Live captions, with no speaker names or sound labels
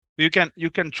you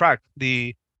can track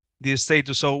the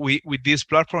status. So with this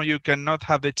platform, you cannot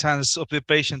have the chance of the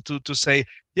patient to say,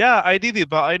 yeah, I did it,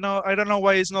 but I don't know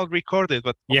why it's not recorded.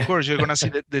 But of Yeah. course, you're gonna see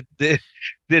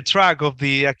the track of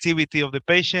the activity of the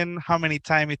patient, how many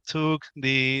time it took,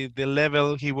 the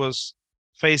level he was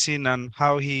facing, and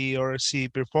how he or she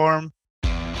performed.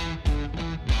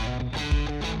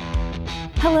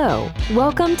 Hello,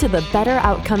 welcome to the Better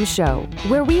Outcomes Show,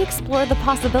 where we explore the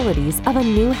possibilities of a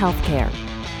new healthcare.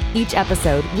 Each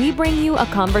episode, we bring you a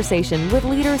conversation with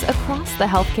leaders across the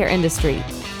healthcare industry,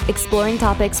 exploring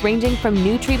topics ranging from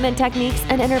new treatment techniques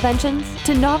and interventions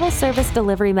to novel service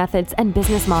delivery methods and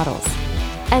business models.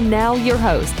 And now your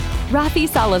host, Rafi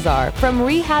Salazar from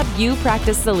Rehab U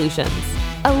Practice Solutions,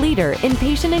 a leader in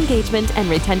patient engagement and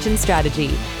retention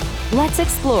strategy. Let's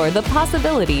explore the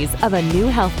possibilities of a new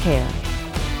healthcare.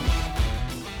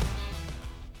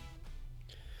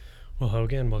 Well, hello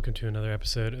again. Welcome to another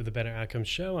episode of the Better Outcomes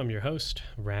Show. I'm your host,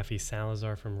 Rafi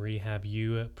Salazar from Rehab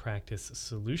U Practice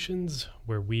Solutions,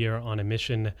 where we are on a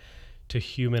mission to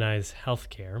humanize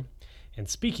healthcare. And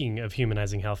speaking of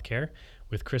humanizing healthcare,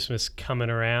 with Christmas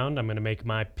coming around, I'm going to make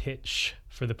my pitch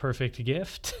for the perfect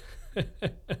gift.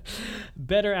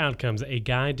 Better Outcomes, A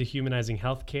Guide to Humanizing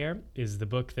Healthcare is the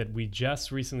book that we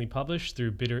just recently published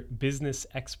through Business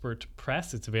Expert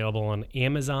Press. It's available on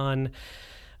Amazon,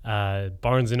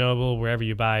 Barnes & Noble, wherever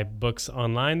you buy books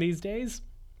online these days.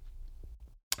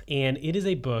 And it is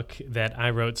a book that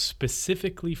I wrote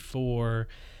specifically for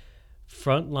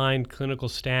frontline clinical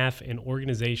staff and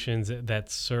organizations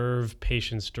that serve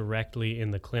patients directly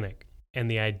in the clinic. And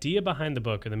the idea behind the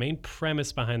book, or the main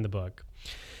premise behind the book,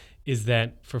 is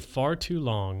that for far too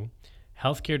long,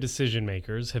 healthcare decision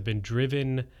makers have been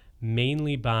driven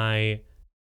mainly by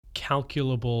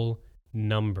calculable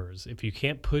numbers. If you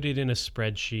can't put it in a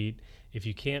spreadsheet, if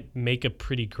you can't make a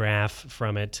pretty graph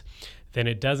from it, then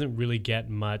it doesn't really get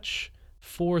much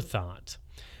forethought.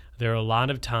 There are a lot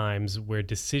of times where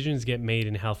decisions get made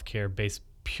in healthcare based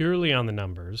purely on the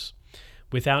numbers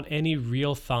without any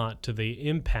real thought to the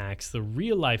impacts, the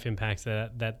real life impacts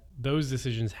that those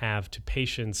decisions have to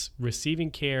patients receiving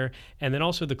care, and then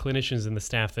also the clinicians and the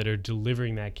staff that are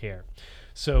delivering that care.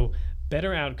 So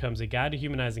Better Outcomes, A Guide to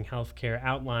Humanizing Healthcare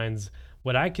outlines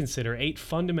what I consider 8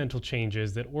 fundamental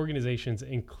changes that organizations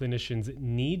and clinicians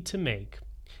need to make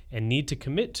and need to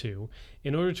commit to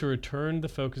in order to return the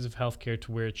focus of healthcare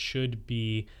to where it should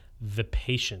be, the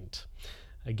patient.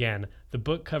 Again, the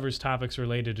book covers topics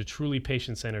related to truly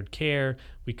patient-centered care.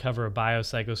 We cover a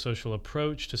biopsychosocial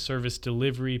approach to service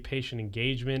delivery, patient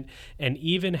engagement, and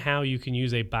even how you can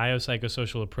use a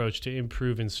biopsychosocial approach to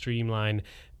improve and streamline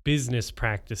business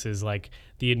practices like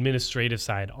the administrative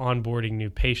side, onboarding new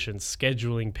patients,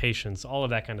 scheduling patients, all of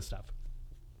that kind of stuff.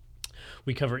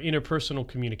 We cover interpersonal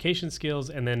communication skills,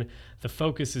 and then the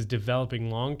focus is developing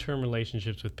long-term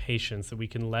relationships with patients that we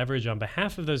can leverage on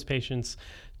behalf of those patients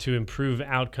to improve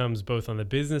outcomes both on the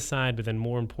business side, but then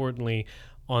more importantly,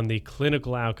 on the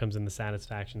clinical outcomes and the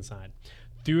satisfaction side.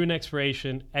 Through an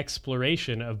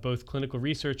exploration of both clinical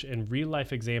research and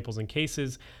real-life examples and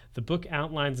cases, the book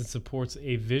outlines and supports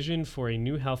a vision for a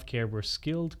new healthcare where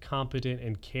skilled, competent,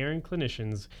 and caring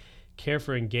clinicians care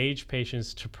for engaged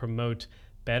patients to promote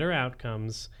better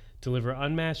outcomes, deliver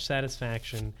unmatched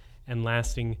satisfaction, and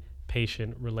lasting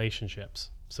patient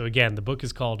relationships. So again, the book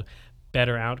is called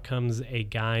Better Outcomes, A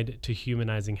Guide to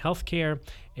Humanizing Healthcare,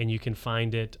 and you can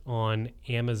find it on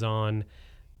Amazon,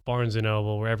 Barnes &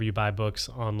 Noble, wherever you buy books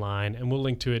online, and we'll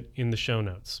link to it in the show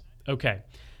notes. Okay,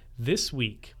 this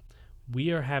week we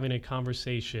are having a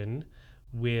conversation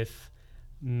with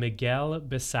Miguel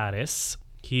Besares.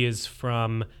 He is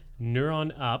from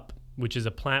NeuronUp, which is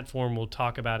a platform. We'll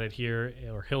talk about it here,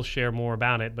 or he'll share more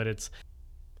about it, but it's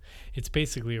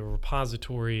basically a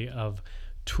repository of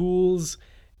tools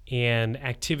and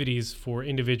activities for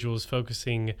individuals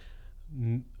focusing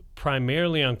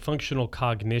primarily on functional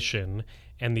cognition.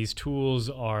 And these tools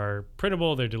are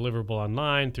printable, they're deliverable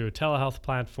online through a telehealth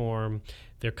platform,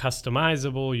 they're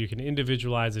customizable, you can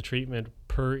individualize a treatment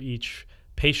per each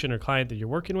patient or client that you're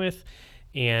working with.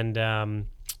 And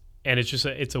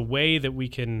it's a way that we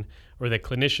can, or that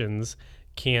clinicians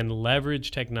can leverage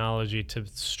technology to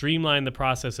streamline the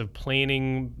process of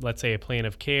planning, let's say a plan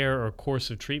of care or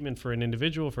course of treatment for an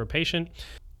individual, for a patient,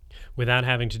 without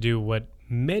having to do what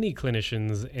many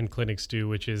clinicians and clinics do,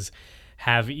 which is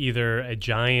have either a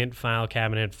giant file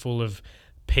cabinet full of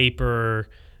paper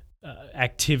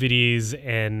activities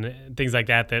and things like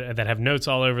that have notes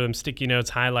all over them, sticky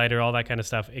notes, highlighter, all that kind of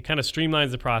stuff. It kind of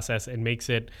streamlines the process and makes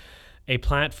it a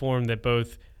platform that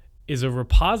both is a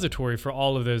repository for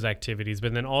all of those activities,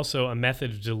 but then also a method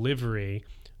of delivery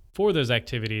for those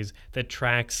activities that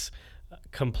tracks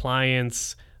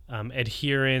compliance,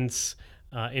 adherence,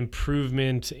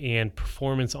 improvement, and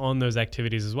performance on those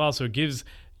activities as well. So it gives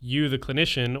you, the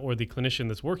clinician, or the clinician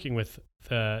that's working with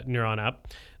the Neuron Up,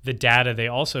 the data they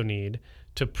also need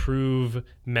to prove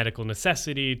medical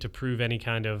necessity, to prove any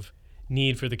kind of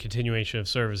need for the continuation of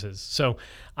services. So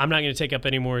I'm not going to take up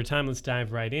any more time. Let's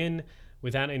dive right in.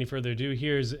 Without any further ado,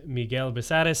 here's Miguel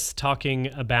Besares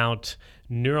talking about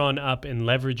Neuron Up and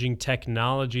leveraging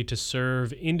technology to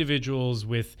serve individuals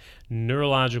with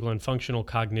neurological and functional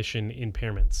cognition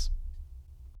impairments.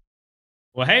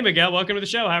 Well, hey, Miguel, welcome to the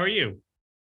show. How are you?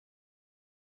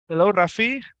 Hello,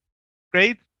 Rafi.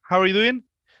 Great. How are you doing?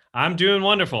 I'm doing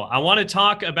wonderful. I want to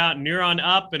talk about Neuron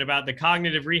Up and about the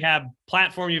cognitive rehab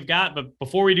platform you've got. But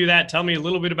before we do that, tell me a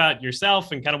little bit about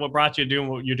yourself and kind of what brought you to doing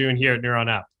what you're doing here at Neuron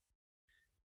Up.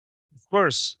 Of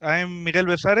course. I'm Miguel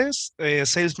Besares, a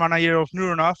sales manager of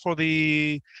Neuron Up for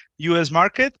the US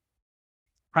market.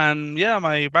 And yeah,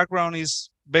 my background is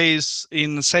based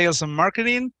in sales and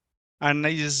marketing. And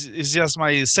it's just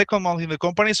my second month in the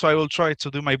company, so I will try to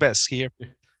do my best here.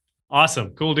 Awesome.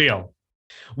 Cool deal.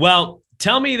 Well,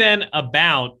 tell me then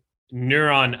about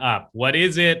Neuron Up. What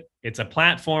is it? It's a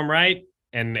platform, right?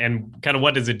 And kind of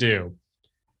what does it do?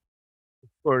 Of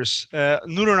course.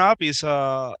 Neuron Up is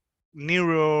a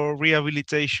neuro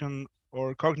rehabilitation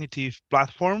or cognitive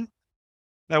platform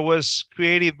that was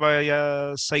created by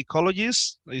a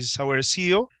psychologist, is our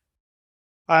CEO,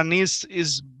 and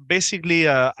is basically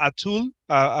a tool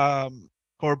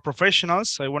for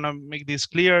professionals. I want to make this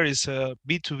clear. It's a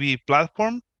B2B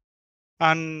platform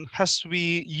and has to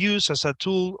be used as a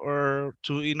tool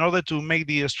in order to make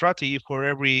the strategy for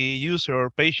every user or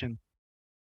patient.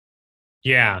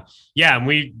 Yeah.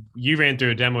 And you ran through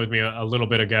a demo with me a little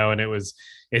bit ago, and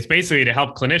it's basically to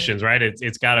help clinicians, right?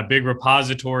 It's got a big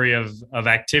repository of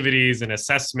activities and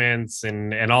assessments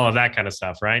and all of that kind of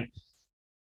stuff, right?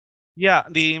 Yeah,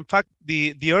 in fact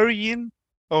the origin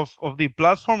of the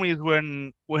platform is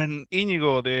when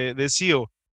Inigo, the CEO,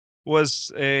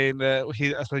 was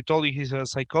as I told you, he's a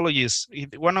psychologist.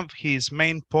 One of his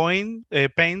main pain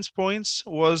points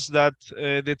was that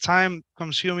the time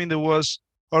consuming there was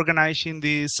organizing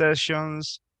the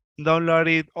sessions,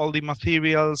 downloading all the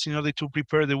materials in order to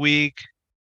prepare the week,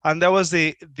 and that was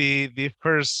the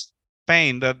first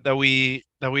pain that we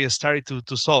started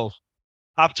to solve.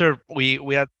 After we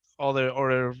had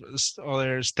other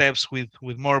steps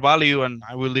with more value, and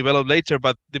I will develop later.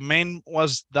 But the main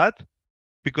was that,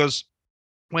 because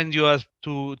when you have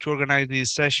to organize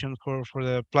these sessions for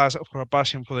a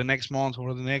patient for the next month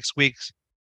or the next weeks,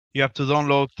 you have to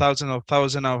download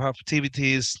thousands of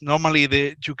activities.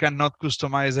 Normally, you cannot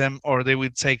customize them, or they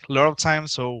will take a lot of time.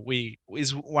 So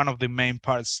is one of the main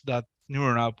parts that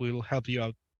Neuron Up will help you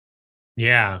out.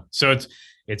 Yeah. So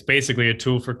it's basically a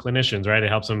tool for clinicians, right? It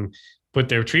helps them put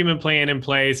their treatment plan in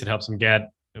place. It helps them get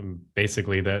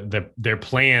basically their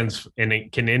plans, and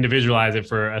it can individualize it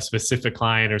for a specific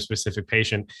client or specific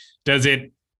patient.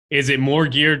 Is it more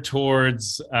geared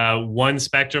towards one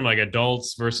spectrum, like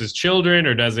adults versus children,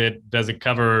 or does it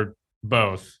cover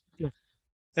both?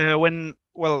 As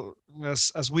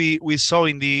we saw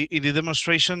in the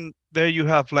demonstration, there you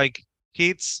have like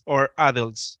kids or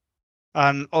adults,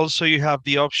 and also you have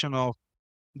the option of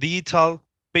digital,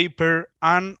 paper,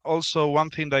 and also one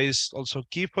thing that is also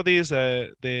key for this,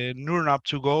 the Neuron Up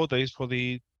to Go, that is for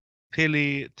the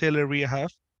tele rehab,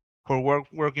 for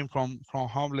working from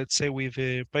home, let's say, with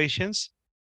patients.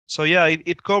 So yeah,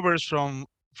 it covers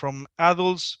from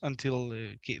adults until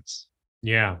kids.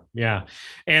 Yeah.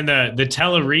 And the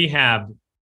tele-rehab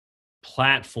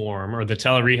platform, or the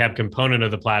tele-rehab component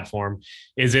of the platform,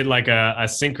 is it like a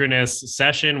synchronous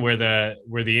session where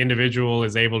the individual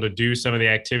is able to do some of the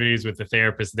activities with the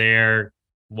therapist there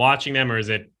watching them, or is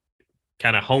it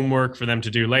kind of homework for them to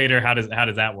do later? How does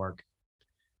that work?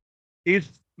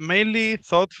 It's mainly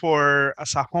thought for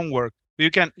as a homework. You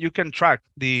can track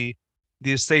the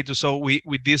status. So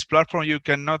with this platform, you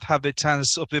cannot have the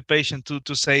chance of the patient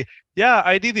to say, yeah,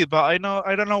 I did it, but I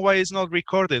don't know why it's not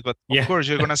recorded. But of course,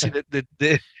 you're gonna see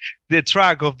the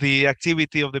track of the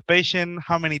activity of the patient,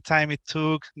 how many time it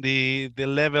took, the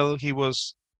level he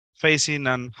was facing,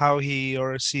 and how he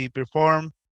or she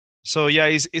performed. So yeah,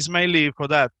 it's mainly for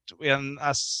that. And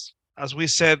as we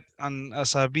said, and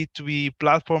as a B2B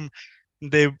platform,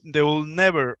 they will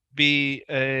never be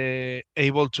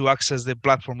able to access the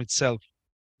platform itself.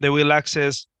 They will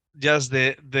access just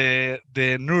the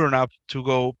Neuron Up to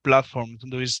Go platform.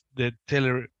 There is the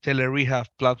tele rehab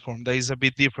platform that is a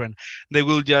bit different. They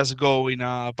will just go in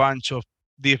a bunch of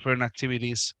different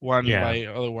activities, one by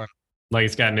other one. Like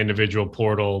it's got an individual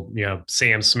portal,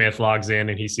 Sam Smith logs in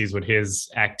and he sees what his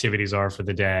activities are for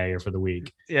the day or for the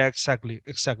week. Yeah, exactly.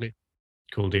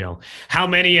 Cool deal. How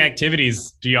many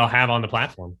activities do y'all have on the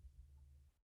platform?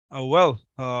 Around,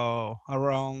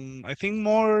 I think,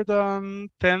 more than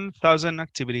 10,000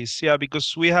 activities. Yeah,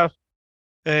 because we have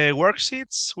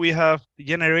worksheets, we have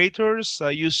generators.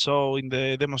 You saw in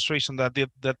the demonstration that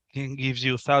can gives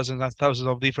you thousands and thousands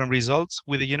of different results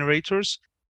with the generators,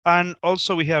 and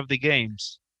also we have the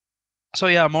games. So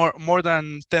yeah, more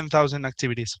than 10,000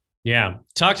 activities. Yeah.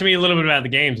 Talk to me a little bit about the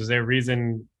games. Is there a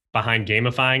reason behind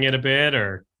gamifying it a bit,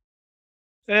 or?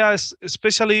 Yeah,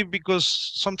 especially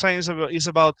because sometimes it's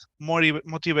about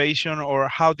motivation or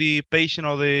how the patient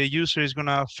or the user is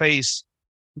gonna face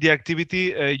the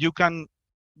activity. You can,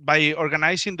 by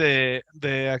organizing the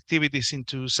activities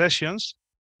into sessions,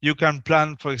 you can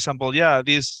plan. For example, yeah,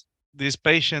 this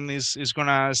patient is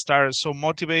gonna start so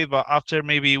motivated, but after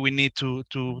maybe we need to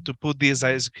put this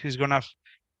as he's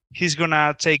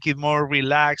gonna take it more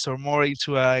relaxed or more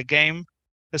into a game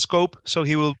scope, so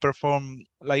he will perform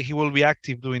like he will be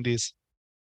active doing this.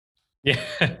 Yeah.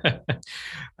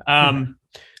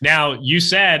 Now you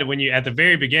said when you, at the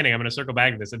very beginning, I'm going to circle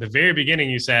back to this. At the very beginning,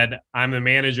 you said, I'm the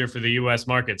manager for the US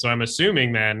market. So I'm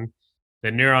assuming then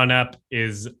that Neuron Up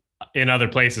is in other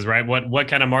places, right? What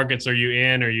kind of markets are you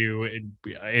in? Are you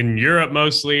in Europe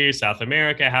mostly, South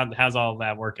America? How's all of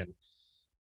that working?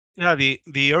 Yeah,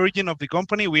 the origin of the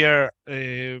company, we are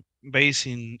based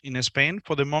in Spain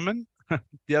for the moment.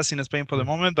 Yes, in Spain for the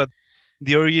moment, but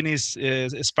the origin is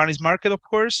Spanish market, of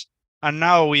course. And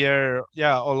now we are,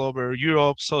 yeah, all over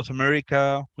Europe, South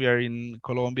America. We are in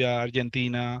Colombia,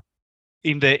 Argentina.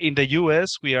 In the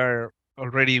US, we are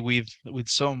already with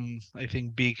some, I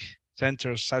think, big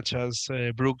centers such as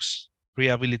Brooks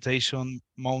Rehabilitation,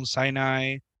 Mount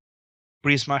Sinai,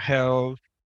 Prisma Health.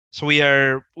 So we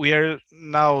are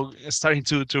now starting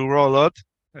to grow a lot,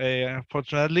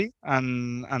 fortunately,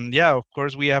 and yeah, of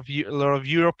course, we have a lot of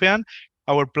European.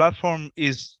 Our platform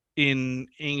is in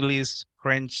English,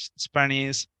 French,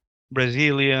 Spanish,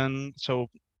 Brazilian. So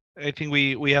I think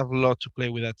we have a lot to play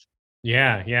with that.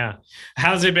 Yeah, yeah.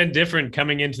 How's it been different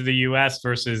coming into the US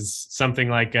versus something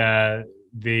like the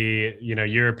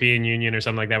European Union or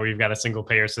something like that, where you've got a single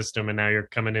payer system and now you're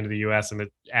coming into the US and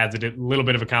it adds a little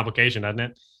bit of a complication, doesn't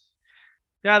it?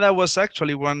 Yeah, that was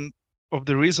actually one of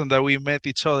the reasons that we met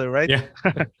each other, right? Yeah.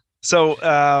 So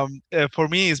for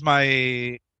me, it's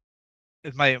my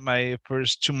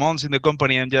first 2 months in the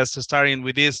company and just starting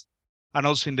with this, and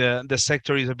also in the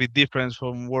sector is a bit different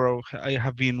from where I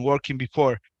have been working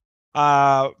before.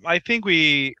 I think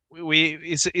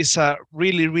it's a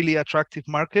really attractive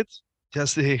market.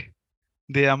 Just the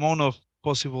amount of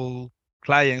possible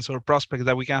clients or prospects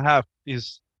that we can have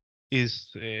is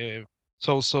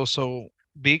so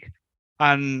big,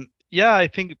 and yeah, I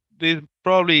think this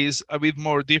probably is a bit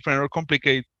more different or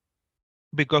complicated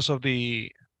because of the,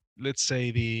 let's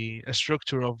say, the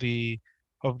structure of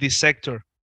this sector. Yeah.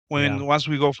 When once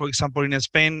we go, for example, in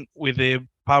Spain with the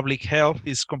public health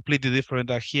is completely different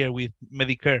than here with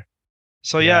Medicare.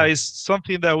 So yeah, Yeah. it's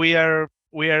something that we are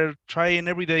trying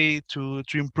every day to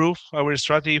improve our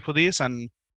strategy for this, and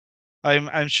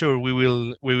I'm sure we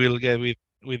will get with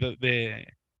the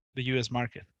US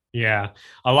market. Yeah.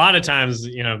 A lot of times,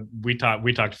 we talk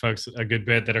to folks a good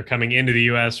bit that are coming into the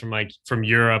US from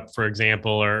Europe, for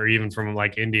example, or even from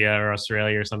like India or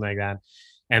Australia or something like that.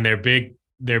 And their big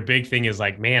thing is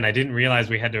like, man, I didn't realize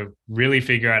we had to really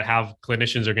figure out how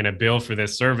clinicians are going to bill for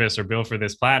this service or bill for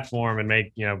this platform and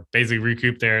make, basically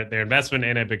recoup their investment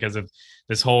in it because of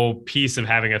this whole piece of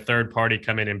having a third party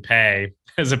come in and pay,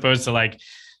 as opposed to like,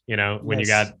 when you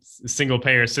got Yes. single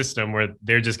payer system where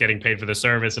they're just getting paid for the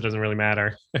service, it doesn't really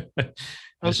matter. Just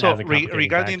Also, adds a complicating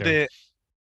regarding factor.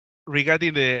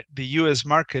 the US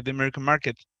market, the American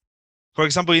market, for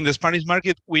example, in the Spanish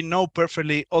market, we know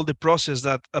perfectly all the process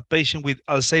that a patient with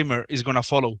Alzheimer is going to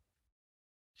follow.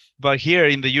 But here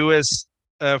in the US,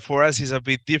 for us, is a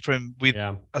bit different. With,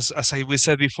 Yeah. we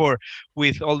said before,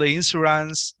 with all the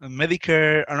insurance, and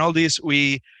Medicare, and all this,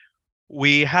 we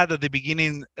had at the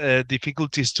beginning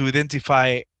difficulties to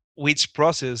identify which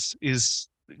process is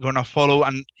going to follow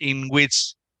and in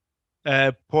which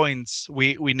points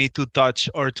we need to touch,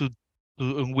 or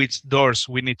in which doors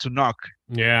we need to knock.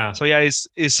 Yeah. So yeah,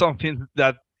 it's something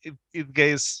that it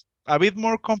gets a bit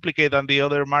more complicated than the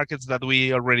other markets that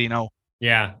we already know.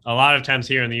 Yeah. A lot of times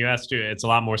here in the US too, it's a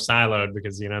lot more siloed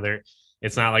because,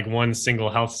 it's not like one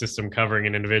single health system covering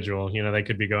an individual. They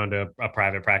could be going to a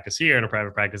private practice here and a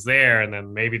private practice there, and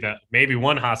then maybe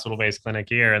one hospital-based clinic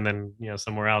here, and then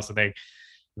somewhere else. So they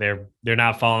they're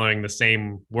not following the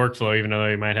same workflow, even though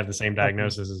they might have the same Exactly.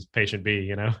 diagnosis as patient B,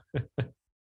 you know?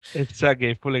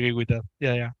 Exactly. Fully agree with that.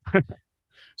 Yeah.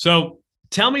 So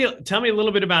tell me a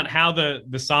little bit about how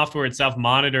the software itself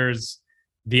monitors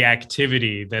the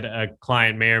activity that a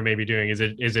client may or may be doing. Is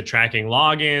it tracking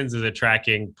logins? Is it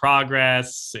tracking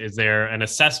progress? Is there an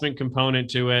assessment component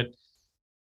to it?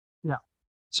 Yeah.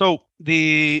 So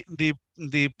the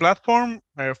platform,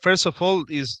 first of all,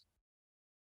 is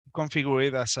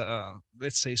configured as a,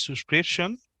 let's say,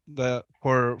 subscription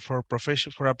for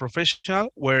a professional,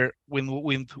 where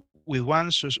with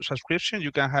one subscription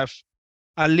you can have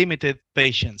unlimited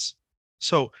patients.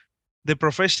 So the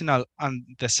professional and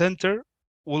the center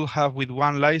will have with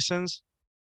one license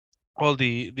all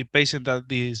the patient that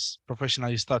this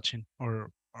professional is touching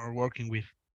or working with.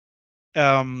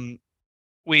 Um,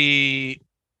 we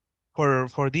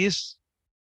for this,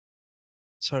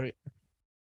 sorry,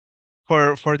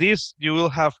 for this you will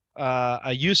have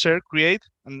a user create,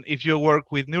 and if you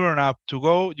work with Neuron app to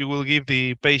go, you will give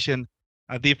the patient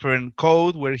a different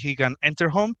code where he can enter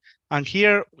home, and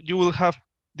here you will have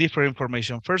different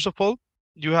information. First of all,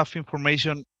 you have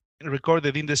information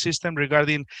recorded in the system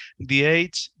regarding the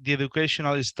age, the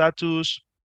educational status,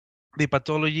 the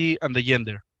pathology, and the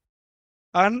gender,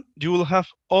 and you will have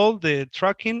all the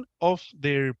tracking of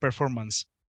their performance.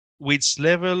 Which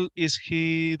level is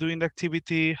he doing the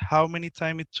activity? How many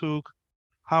time it took?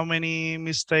 How many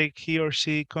mistake he or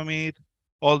she commit?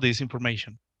 All this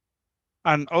information.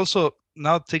 And also,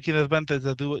 now taking advantage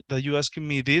that you asking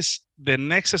me this, the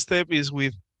next step is we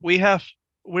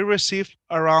receive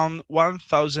around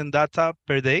 1,000 data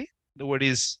per day, what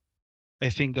is, I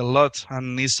think, a lot,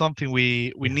 and is something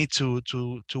we Yeah. need to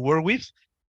work with.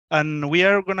 And we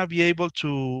are gonna be able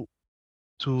to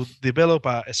develop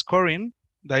a scoring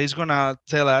that is gonna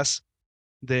tell us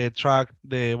the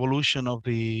evolution of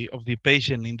the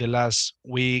patient in the last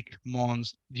week, month,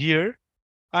 year,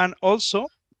 and also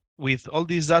with all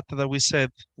this data that we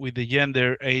said with the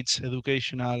gender, age,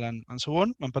 educational, and so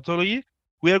on, and pathology,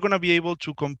 we are gonna be able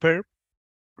to compare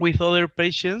with other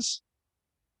patients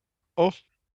of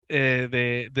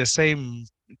the same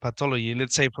pathology.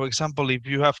 Let's say, for example, if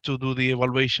you have to do the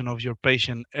evaluation of your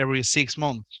patient every 6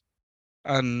 months,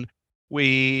 and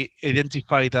we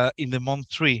identify that in the month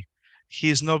 3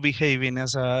 he's not behaving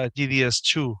as a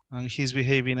GDS2 and he's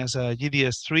behaving as a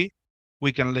GDS3,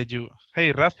 we can let you,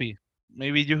 hey Rafi,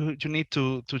 maybe you need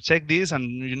to check this, and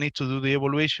you need to do the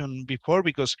evaluation before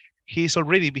because he's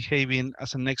already behaving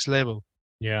as a next level.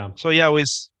 Yeah. So yeah,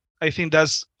 I think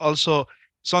that's also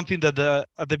something that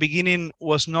at the beginning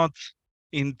was not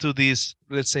into this,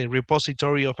 let's say,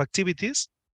 repository of activities,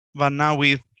 but now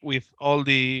with all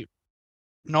the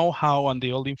know-how and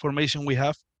all the information we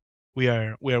have, we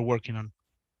are working on.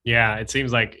 Yeah, it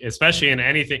seems like, especially in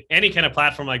any kind of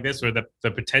platform like this where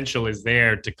the potential is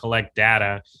there to collect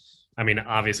data. I mean,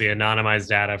 obviously anonymized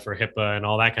data for HIPAA and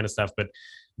all that kind of stuff, but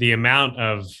the amount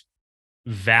of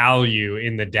value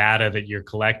in the data that you're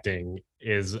collecting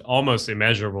is almost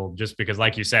immeasurable, just because,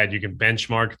 like you said, you can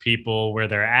benchmark people where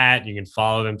they're at, you can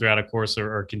follow them throughout a course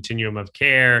or continuum of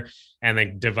care, and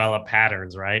then develop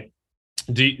patterns, right?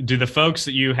 Do the folks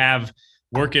that you have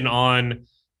working on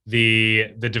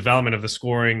the development of the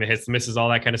scoring, the hits, the misses, all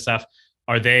that kind of stuff,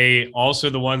 are they also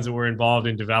the ones that were involved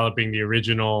in developing the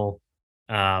original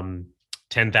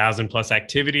 10,000 plus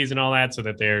activities and all that, so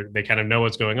that they kind of know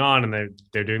what's going on and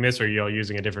they're doing this? Or are you all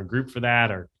using a different group for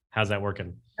that, or how's that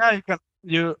working? Yeah, you can.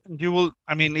 You will.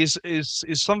 I mean, is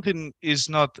something is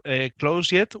not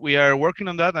closed yet. We are working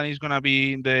on that, and it's gonna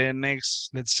be in the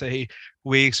next, let's say,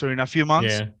 weeks or in a few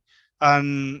months, Yeah.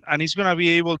 and it's gonna be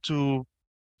able to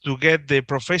get the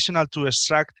professional to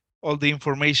extract all the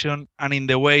information, and in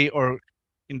the way or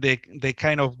in the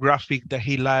kind of graphic that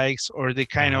he likes, or the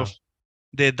kind Uh-huh. of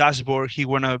the dashboard he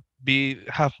wanna be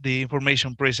have the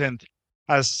information present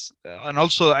as. And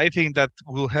also I think that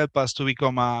will help us to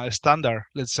become a standard.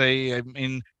 Let's say, I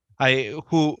mean, I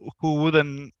who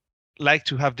wouldn't like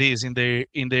to have this in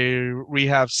their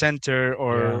rehab center Yeah.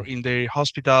 or in their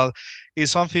hospital.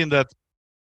 Is something that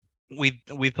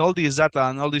with all this data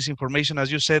and all this information, as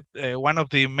you said, one of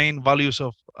the main values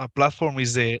of a platform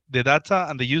is the data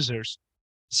and the users.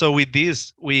 So with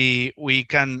this, we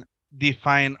can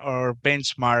define or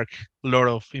benchmark a lot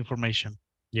of information.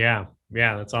 Yeah.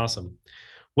 Yeah. That's awesome.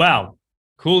 Well,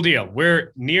 cool deal.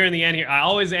 We're nearing the end here. I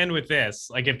always end with this.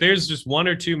 Like, if there's just one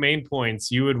or two main points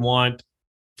you would want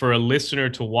for a listener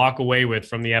to walk away with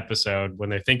from the episode when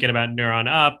they're thinking about Neuron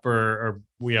Up, or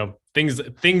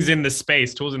things in the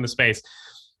space, tools in the space,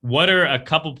 what are a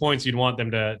couple points you'd want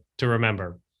them to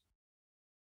remember?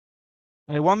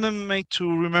 I want them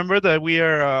to remember that we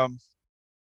are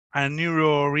a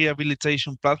neuro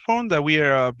rehabilitation platform that we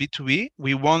are B2B.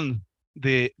 We want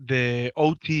the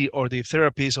OT or the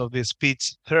therapists or the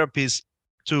speech therapists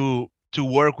to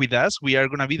work with us. We are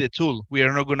going to be the tool. We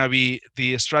are not going to be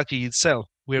the strategy itself.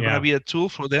 We are going to Yeah. be a tool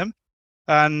for them,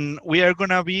 and we are going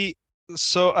to be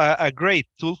a great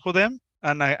tool for them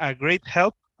and a great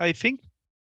help, I think,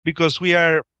 because we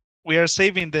are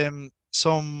saving them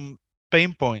some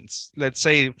pain points. Let's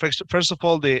say first of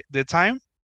all the time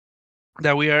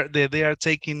that they are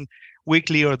taking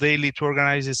weekly or daily to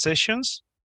organize the sessions,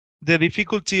 the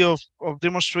difficulty of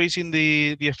demonstrating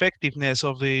the effectiveness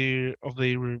of the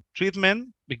treatment,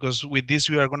 because with this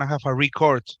we are going to have a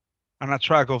record and a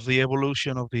track of the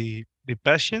evolution of the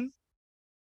patient.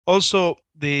 Also,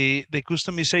 the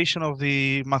customization of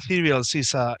the materials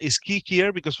is key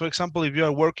here, because for example, if you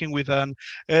are working with an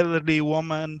elderly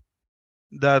woman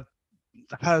that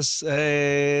has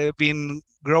been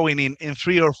growing in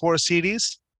 3 or 4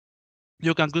 cities,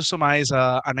 you can customize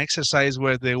an exercise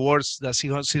where the words that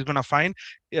she's gonna find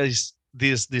is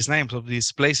these names of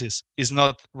these places. It's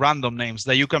not random names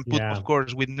that you can put, Yeah. of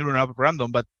course, with neural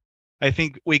random, but I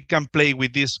think we can play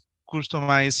with this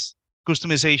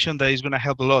customization that is gonna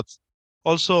help a lot.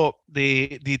 Also,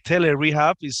 the tele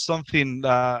rehab is something,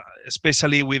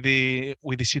 especially with the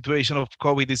situation of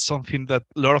COVID, is something that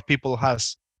a lot of people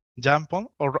has jumped on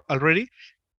already.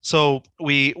 So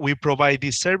we provide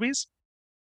this service.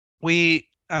 We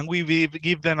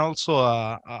give them also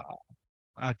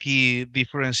a key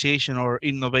differentiation or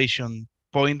innovation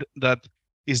point that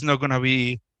is not going to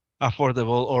be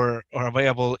affordable or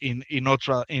available in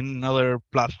other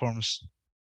platforms.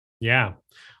 Yeah.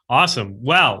 Awesome.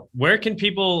 Well, where can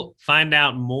people find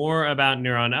out more about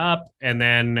Neuron Up? And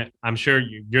then I'm sure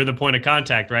you're the point of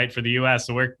contact, right, for the US.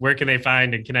 So where can they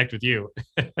find and connect with you?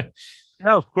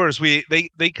 Yeah, of course,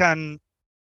 they can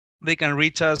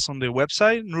reach us on the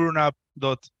website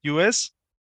neuronup.us,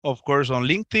 of course on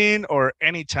LinkedIn or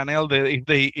any channel that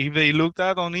if they looked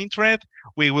at on internet,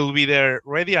 we will be there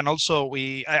ready. And also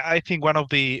I think one of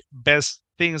the best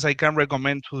things I can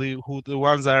recommend to the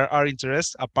ones that are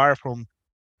interested, apart from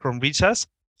reach us,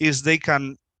 is they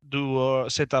can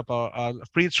set up a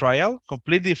free trial,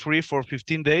 completely free for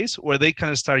 15 days, where they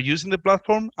can start using the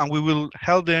platform, and we will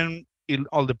help them in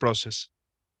all the process.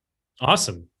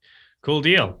 Awesome. Cool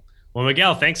deal. Well,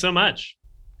 Miguel, thanks so much.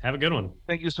 Have a good one.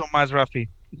 Thank you so much, Rafi.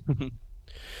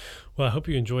 Well, I hope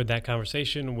you enjoyed that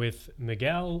conversation with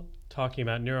Miguel, talking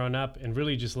about Neuron Up and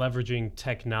really just leveraging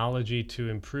technology to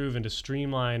improve and to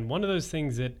streamline. One of those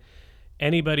things that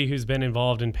anybody who's been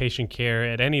involved in patient care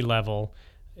at any level,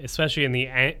 especially in the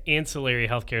ancillary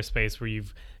healthcare space where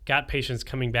you've got patients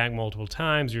coming back multiple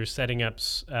times, you're setting up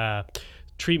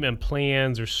treatment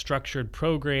plans or structured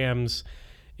programs,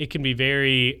 it can be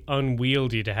very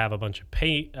unwieldy to have a bunch of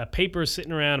paper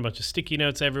sitting around, a bunch of sticky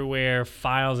notes everywhere,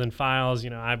 files and files.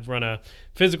 You know, I've run a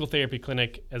physical therapy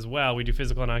clinic as well. We do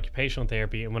physical and occupational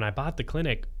therapy. And when I bought the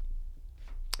clinic,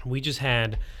 we just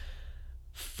had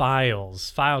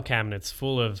file cabinets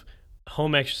full of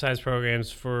home exercise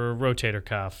programs for rotator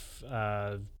cuff,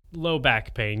 low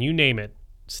back pain, you name it.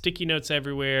 Sticky notes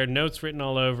everywhere, notes written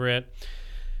all over it.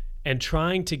 And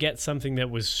trying to get something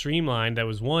that was streamlined, that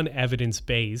was one,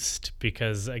 evidence-based,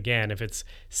 because again, if it's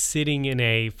sitting in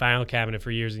a file cabinet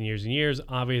for years and years and years,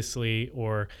 obviously,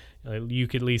 or you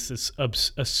could at least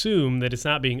assume that it's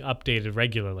not being updated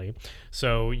regularly.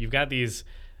 So you've got these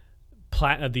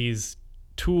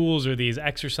tools or these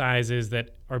exercises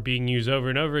that are being used over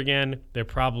and over again. They're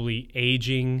probably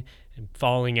aging and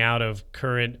falling out of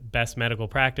current best medical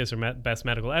practice or best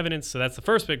medical evidence. So that's the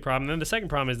first big problem. And then the second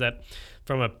problem is that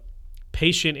from a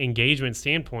patient engagement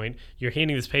standpoint, you're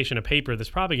handing this patient a paper that's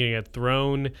probably going to get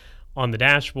thrown on the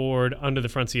dashboard, under the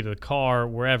front seat of the car,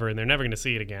 wherever, and they're never going to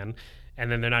see it again.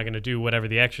 And then they're not going to do whatever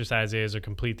the exercise is or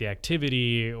complete the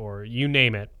activity or you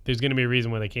name it. There's going to be a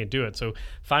reason why they can't do it. So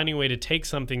finding a way to take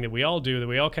something that we all do, that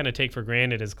we all kind of take for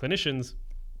granted as clinicians,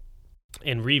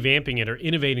 and revamping it or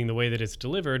innovating the way that it's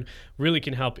delivered really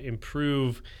can help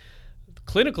improve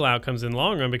clinical outcomes in the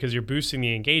long run, because you're boosting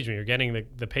the engagement. You're getting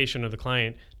the patient or the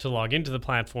client to log into the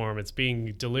platform. It's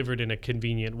being delivered in a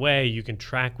convenient way. You can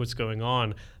track what's going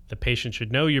on. The patient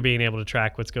should know you're being able to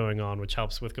track what's going on, which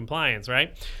helps with compliance,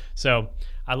 right? So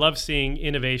I love seeing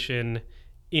innovation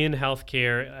in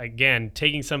healthcare. Again,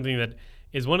 taking something that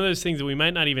is one of those things that we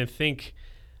might not even think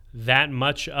that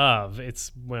much of.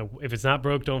 It's, well, if it's not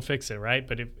broke, don't fix it, right?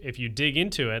 But if you dig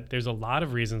into it, there's a lot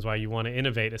of reasons why you want to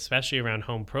innovate, especially around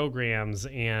home programs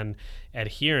and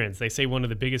adherence. They say one of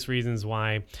the biggest reasons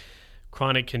why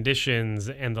chronic conditions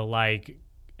and the like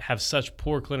have such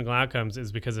poor clinical outcomes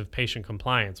is because of patient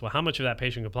compliance. Well, how much of that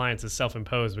patient compliance is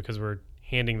self-imposed because we're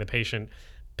handing the patient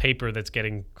paper that's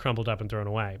getting crumpled up and thrown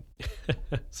away.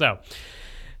 So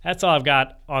that's all I've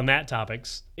got on that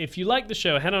topics. If you like the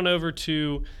show, head on over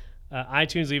to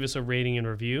iTunes, leave us a rating and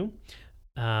review.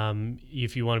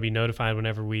 If you want to be notified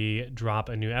whenever we drop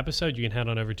a new episode, you can head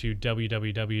on over to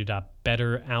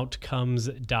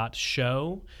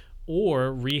www.betteroutcomes.show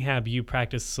or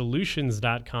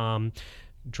rehabupracticesolutions.com.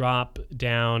 Drop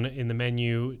down in the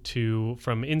menu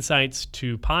from insights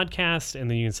to podcast, and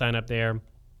then you can sign up there.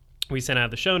 We send out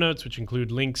the show notes, which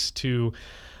include links to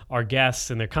our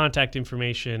guests and their contact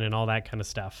information and all that kind of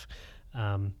stuff.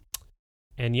 And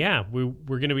yeah, we're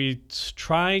going to be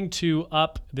trying to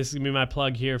this is going to be my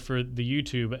plug here for the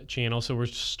YouTube channel. So we're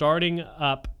starting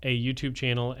up a YouTube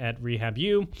channel at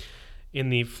RehabU in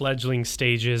the fledgling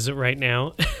stages right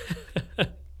now.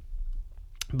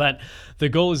 But the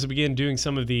goal is to begin doing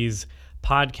some of these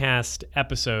podcast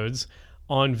episodes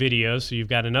on video. So you've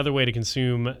got another way to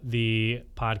consume the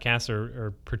podcast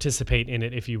or participate in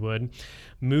it, if you would.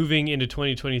 Moving into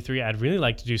 2023, I'd really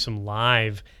like to do some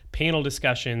live panel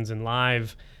discussions and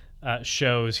live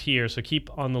shows here. So keep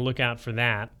on the lookout for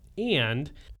that. And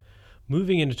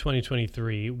moving into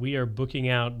 2023, we are booking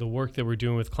out the work that we're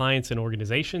doing with clients and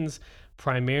organizations,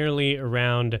 primarily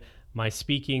around my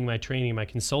speaking, my training, my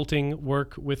consulting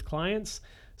work with clients.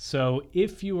 So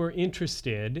if you are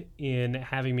interested in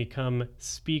having me come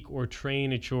speak or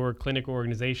train at your clinic or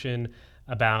organization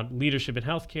about leadership in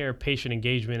healthcare, patient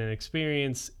engagement and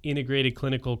experience, integrated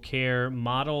clinical care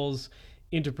models,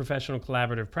 interprofessional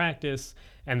collaborative practice,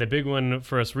 and the big one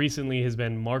for us recently has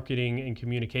been marketing and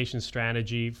communication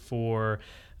strategy for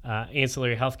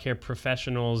ancillary healthcare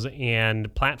professionals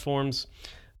and platforms.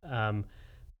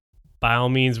 By all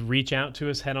means, reach out to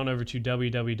us. Head on over to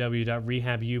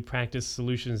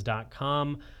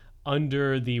www.rehabupracticesolutions.com.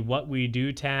 Under the What We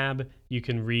Do tab, you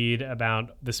can read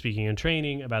about the speaking and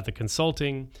training, about the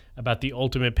consulting, about the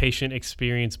ultimate patient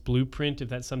experience blueprint, if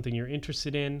that's something you're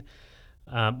interested in.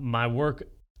 My work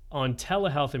on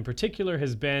telehealth in particular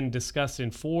has been discussed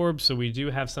in Forbes. So we do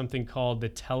have something called the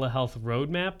Telehealth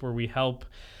Roadmap, where we help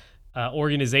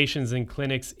organizations and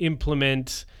clinics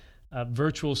implement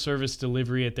virtual service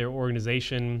delivery at their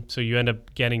organization. So you end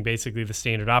up getting basically the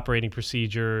standard operating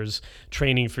procedures,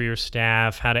 training for your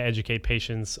staff, how to educate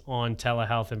patients on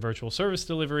telehealth and virtual service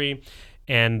delivery,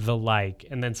 and the like.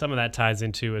 And then some of that ties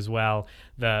into as well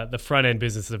the front end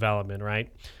business development,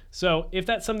 right? So if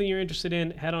that's something you're interested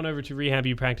in, head on over to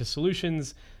RehabU Practice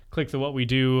Solutions, click the What We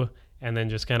Do, and then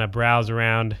just kind of browse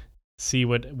around, see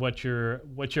what your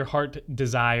heart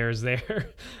desires there.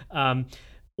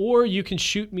 Or you can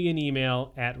shoot me an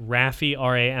email at Rafi,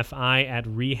 R-A-F-I, at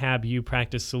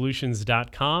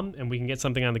rehabupracticesolutions.com, and we can get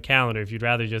something on the calendar. If you'd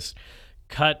rather just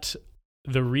cut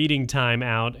the reading time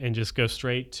out and just go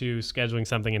straight to scheduling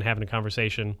something and having a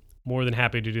conversation, more than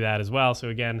happy to do that as well. So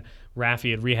again,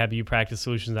 Rafi at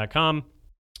rehabupracticesolutions.com.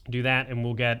 Do that, and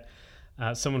we'll get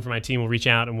someone from my team will reach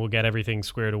out, and we'll get everything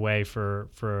squared away for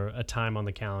a time on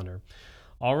the calendar.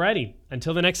 Alrighty,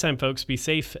 until the next time, folks, be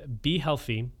safe, be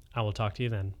healthy. I will talk to you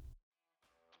then.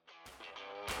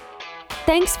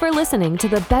 Thanks for listening to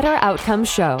the Better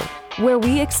Outcomes Show, where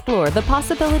we explore the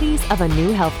possibilities of a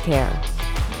new healthcare.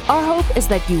 Our hope is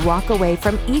that you walk away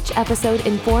from each episode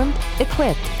informed,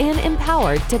 equipped, and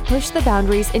empowered to push the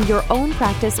boundaries in your own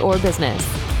practice or business.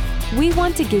 We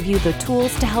want to give you the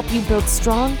tools to help you build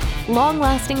strong,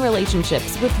 long-lasting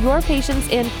relationships with your patients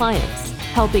and clients,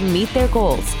 helping meet their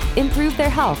goals, improve their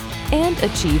health, and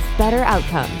achieve better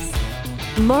outcomes.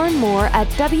 Learn more at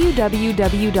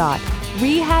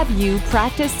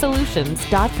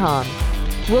www.rehabupracticesolutions.com.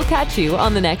 We'll catch you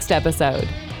on the next episode.